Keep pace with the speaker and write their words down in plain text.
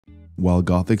While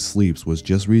Guthix Sleeps was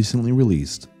just recently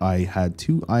released, I had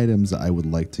two items that I would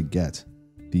like to get,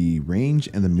 the range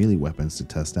and the melee weapons to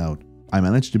test out. I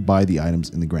managed to buy the items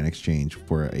in the Grand Exchange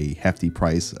for a hefty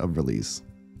price of release.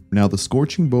 Now the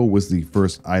Scorching Bow was the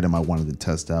first item I wanted to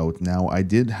test out. Now I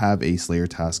did have a Slayer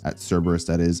task at Cerberus,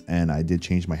 that is, and I did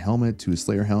change my helmet to a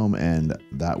Slayer helm, and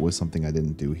that was something I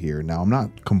didn't do here. Now I'm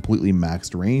not completely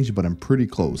maxed range, but I'm pretty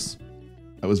close.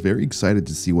 I was very excited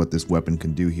to see what this weapon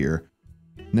can do here.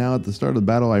 Now at the start of the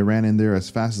battle, I ran in there as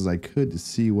fast as I could to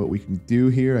see what we can do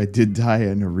here. I did die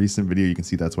in a recent video. You can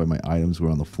see that's why my items were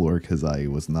on the floor, because I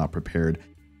was not prepared.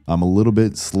 I'm a little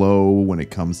bit slow when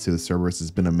it comes to the Cerberus.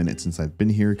 It's been a minute since I've been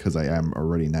here because I am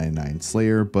already 99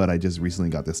 Slayer, but I just recently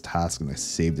got this task and I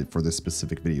saved it for this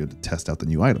specific video to test out the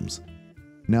new items.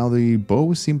 Now the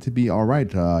bow seemed to be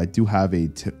alright. I do have a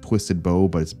twisted bow,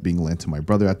 but it's being lent to my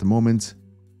brother at the moment.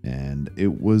 And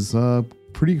it was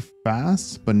pretty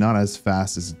fast, but not as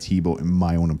fast as a T-bow in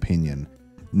my own opinion.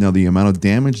 Now the amount of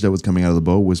damage that was coming out of the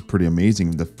bow was pretty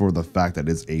amazing for the fact that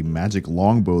it's a magic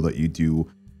longbow that you do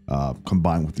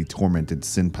combined with the Tormented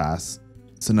Cinepass,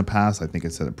 I think I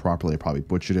said it properly, I probably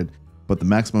butchered it, but the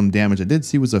maximum damage I did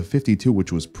see was a 52,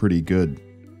 which was pretty good.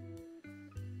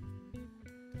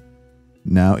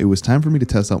 Now it was time for me to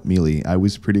test out melee. I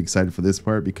was pretty excited for this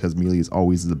part because melee is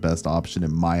always the best option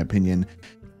in my opinion,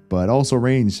 but also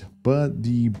range. But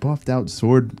the buffed out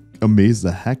sword amazed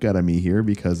the heck out of me here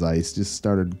because I just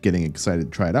started getting excited to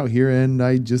try it out here, and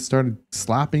I just started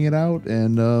slapping it out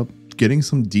and getting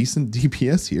some decent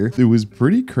DPS here. It was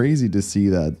pretty crazy to see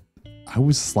that I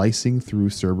was slicing through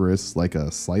Cerberus like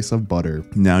a slice of butter.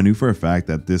 Now I knew for a fact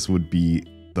that this would be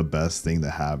the best thing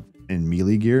to have in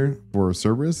melee gear for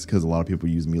Cerberus, because a lot of people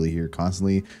use melee here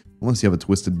constantly unless you have a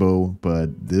twisted bow, but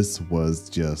this was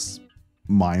just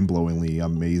mind-blowingly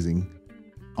amazing.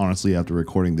 Honestly, after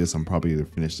recording this, I'm probably gonna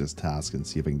finish this task and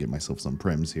see if I can get myself some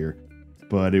prims here.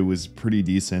 But it was pretty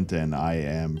decent, and I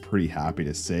am pretty happy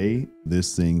to say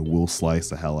this thing will slice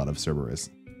the hell out of Cerberus.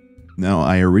 Now,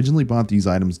 I originally bought these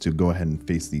items to go ahead and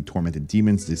face the Tormented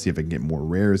Demons to see if I can get more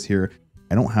rares here.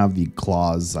 I don't have the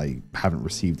claws. I haven't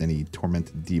received any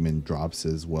Tormented Demon drops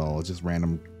as well. Just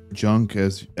random junk.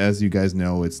 As you guys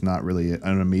know, it's not really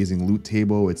an amazing loot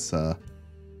table. It's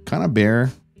kind of bare.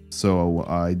 So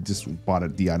I just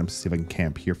bought the items to see if I can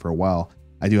camp here for a while.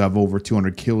 I do have over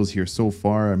 200 kills here so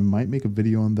far. I might make a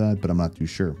video on that, but I'm not too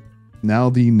sure. Now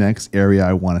the next area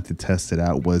I wanted to test it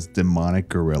out was demonic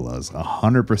gorillas.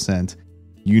 100%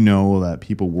 you know that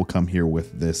people will come here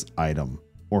with this item,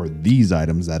 or these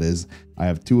items that is. I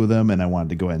have two of them and I wanted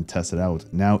to go ahead and test it out.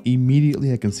 Now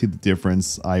immediately I can see the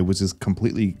difference. I was just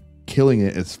completely killing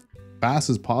it as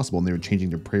fast as possible, and they were changing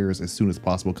their prayers as soon as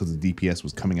possible because the DPS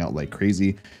was coming out like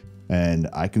crazy. And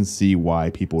I can see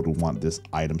why people would want this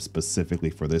item specifically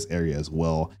for this area as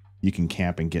well. You can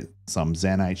camp and get some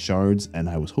Zanite shards, and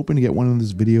I was hoping to get one in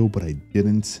this video, but I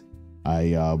didn't.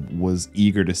 I was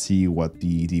eager to see what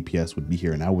the DPS would be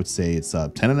here, and I would say it's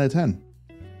 10 out of 10.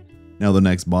 Now the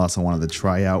next boss I wanted to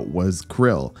try out was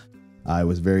Krill. I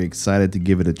was very excited to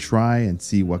give it a try and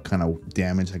see what kind of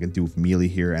damage I could do with melee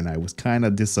here, and I was kind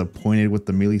of disappointed with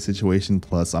the melee situation.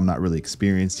 Plus, I'm not really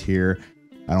experienced here.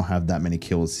 I don't have that many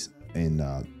kills in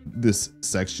this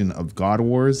section of God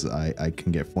Wars. I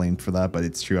can get flamed for that, but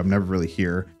it's true, I'm never really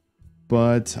here.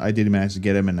 But I did manage to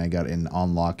get him, and I got an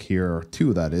unlock here, or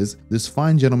two that is. This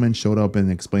fine gentleman showed up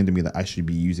and explained to me that I should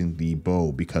be using the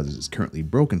bow because it's currently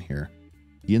broken here.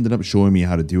 He ended up showing me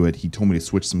how to do it. He told me to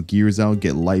switch some gears out,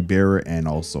 get light bearer, and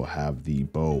also have the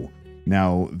bow.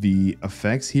 Now the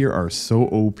effects here are so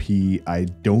OP, I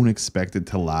don't expect it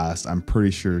to last. I'm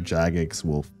pretty sure Jagex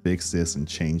will fix this and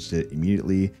change it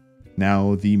immediately.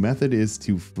 Now the method is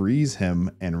to freeze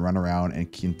him and run around and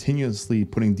continuously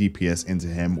putting DPS into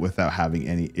him without having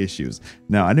any issues.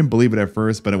 Now I didn't believe it at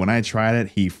first, but when I tried it,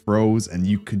 he froze and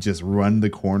you could just run the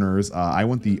corners. I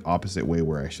went the opposite way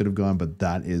where I should have gone, but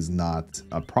that is not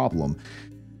a problem.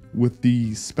 With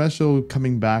the special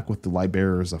coming back with the light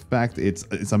bearer's effect,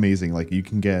 it's amazing. Like you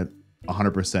can get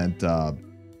 100%.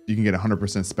 You can get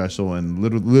 100% special and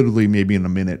literally maybe in a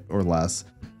minute or less.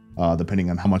 Depending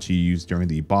on how much you use during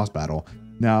the boss battle.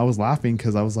 Now I was laughing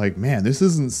because I was like, man, this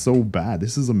isn't so bad.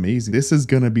 This is amazing. This is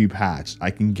gonna be patched.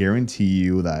 I can guarantee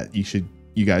you that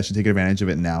you guys should take advantage of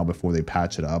it now before they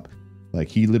patch it up. Like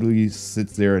he literally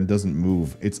sits there and doesn't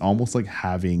move. It's almost like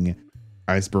having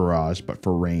Ice Barrage, but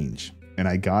for range. And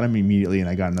I got him immediately, and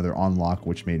I got another unlock,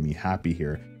 which made me happy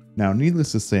here. Now,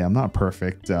 needless to say, I'm not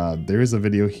perfect. There is a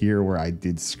video here where I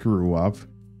did screw up.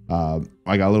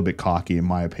 I got a little bit cocky in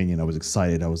my opinion. I was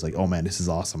excited. I was like, oh man, this is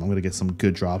awesome. I'm gonna get some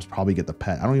good drops, probably get the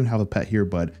pet. I don't even have a pet here,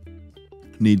 but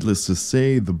Needless to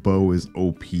say, the bow is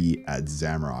OP at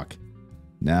Zamrock.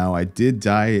 Now, I did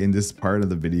die in this part of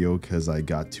the video because I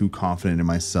got too confident in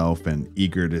myself and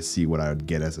eager to see what I would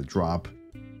get as a drop,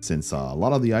 since a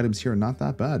lot of the items here are not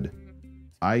that bad.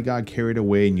 I got carried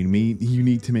away, and you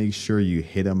need to make sure you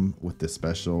hit him with the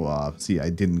special. See, I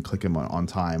didn't click him on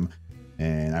time,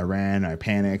 and I ran, I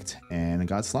panicked, and I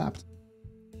got slapped.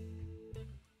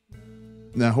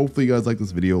 Now, hopefully you guys like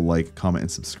this video. Like, comment,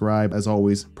 and subscribe. As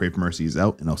always, Pray for Mercy is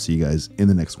out, and I'll see you guys in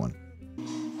the next one.